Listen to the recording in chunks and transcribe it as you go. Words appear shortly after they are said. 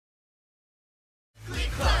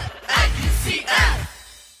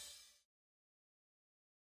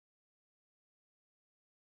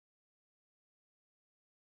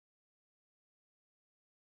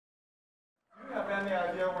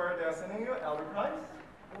Elder Price?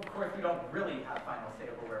 Well, of course, we don't really have final say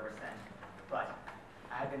over where we're sent, but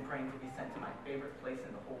I've been praying to be sent to my favorite place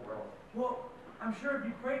in the whole world. Well, I'm sure if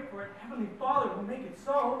you prayed for it, Heavenly Father will make it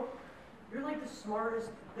so. You're like the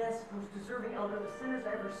smartest, best, most deserving elder the sinner's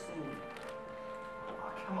ever seen.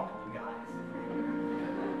 Oh, come on, you guys.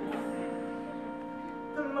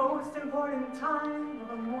 The most important time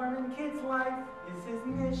of a Mormon kid's life is his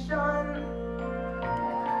mission.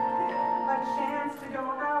 A chance to go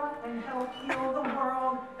out and help heal the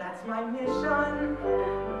world, that's my mission.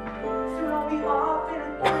 Soon I'll be off in a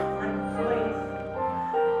different place,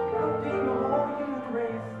 helping the whole human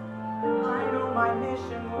race. I know my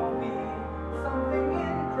mission will be something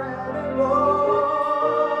incredible.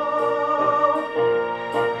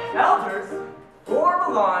 Elders, form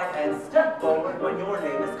a line and step forward when your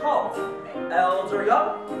name is called. Elder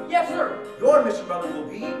Young? Yes, sir. Your mission brother will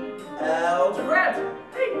be Elder Grant.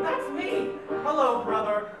 Hey, that's me. Hello,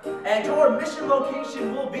 brother. And your mission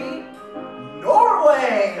location will be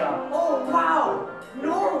Norway. Oh, wow.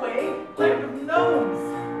 Norway? Land of gnomes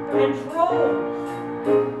and trolls.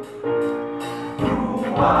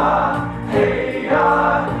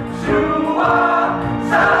 Hey-ya, shoo-ah,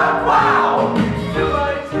 sa-wow!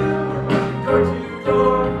 Door to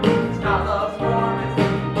door. God loves Mormons. He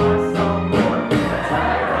wants some more.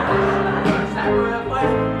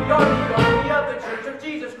 Sacrifice. We are the army of the Church of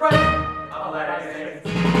Jesus Christ. Of Latter-day Saints. 2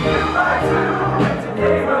 by 2, and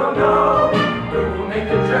today we'll know Who will make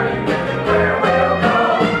the journey with and where we'll go.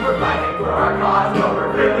 We're fighting for our cause, but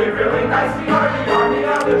we're really, really nice. We are the army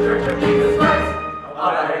of the Church of Jesus Christ. Of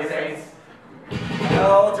Latter-day Saints.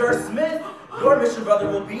 Elder Smith, your mission brother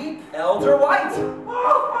will be Elder White.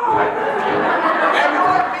 And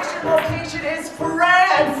your mission location is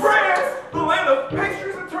France. France, the land of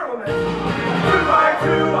pastries and turtlenecks. 2 by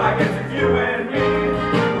 2, I guess it's you and me.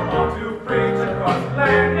 We're off to preach across the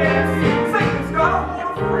land and sea. Satan's got a hold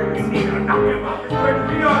of France. We need to knock him off his perch.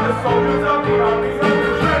 We are the soldiers of the armies of the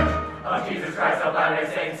Church Of Jesus Christ of Latter-day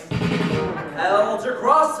Saints. Elder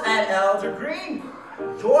Cross and Elder Green,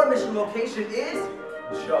 your mission location is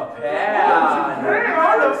Japan.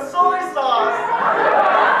 Art of soy sauce.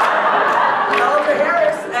 Elder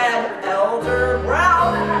Harris and Elder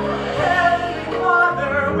Brown. Heavenly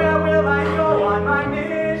Father, where will I go on my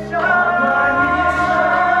mission?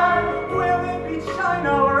 Will it be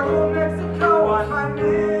China or Old Mexico on my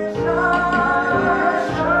mission? It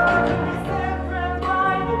could be San Fran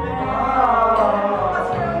by the Bay,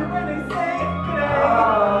 Australia where they say good day.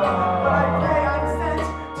 But I pray I'm sent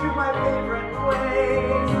to my favorite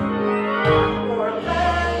place,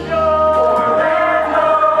 Orlando. Orlando,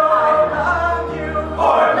 I love you,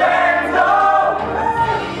 Orlando.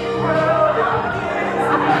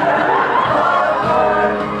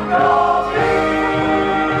 SeaWorld is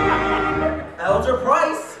Elder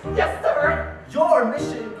Price, Yes, sir. your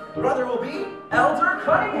mission brother will be Elder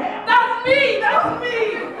Cunningham. That's me. That's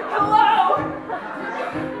me. Hello.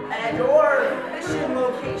 And your mission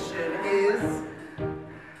location is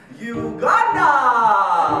Uganda.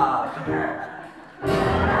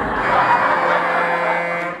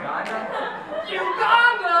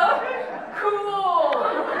 Uganda. Cool.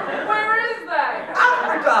 Where is that?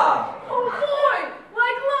 Africa. Oh boy,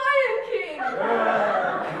 like Lion King. 2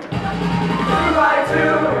 by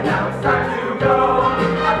 2, now it's time to go. I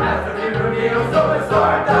passed the big reveal, so let's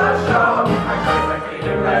start the show. Our Christ like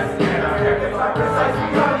David West, and our haircuts are precise. We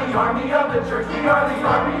are the army of the Church. We are the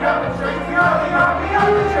army of the Church. We are the army of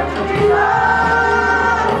the Church of Jesus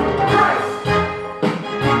Christ.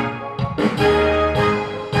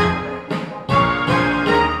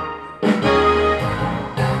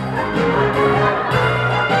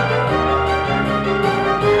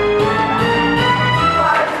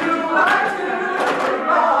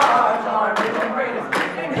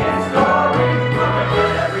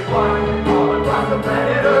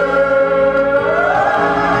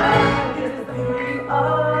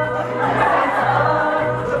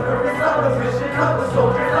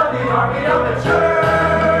 Soldiers of the army of the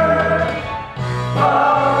Church.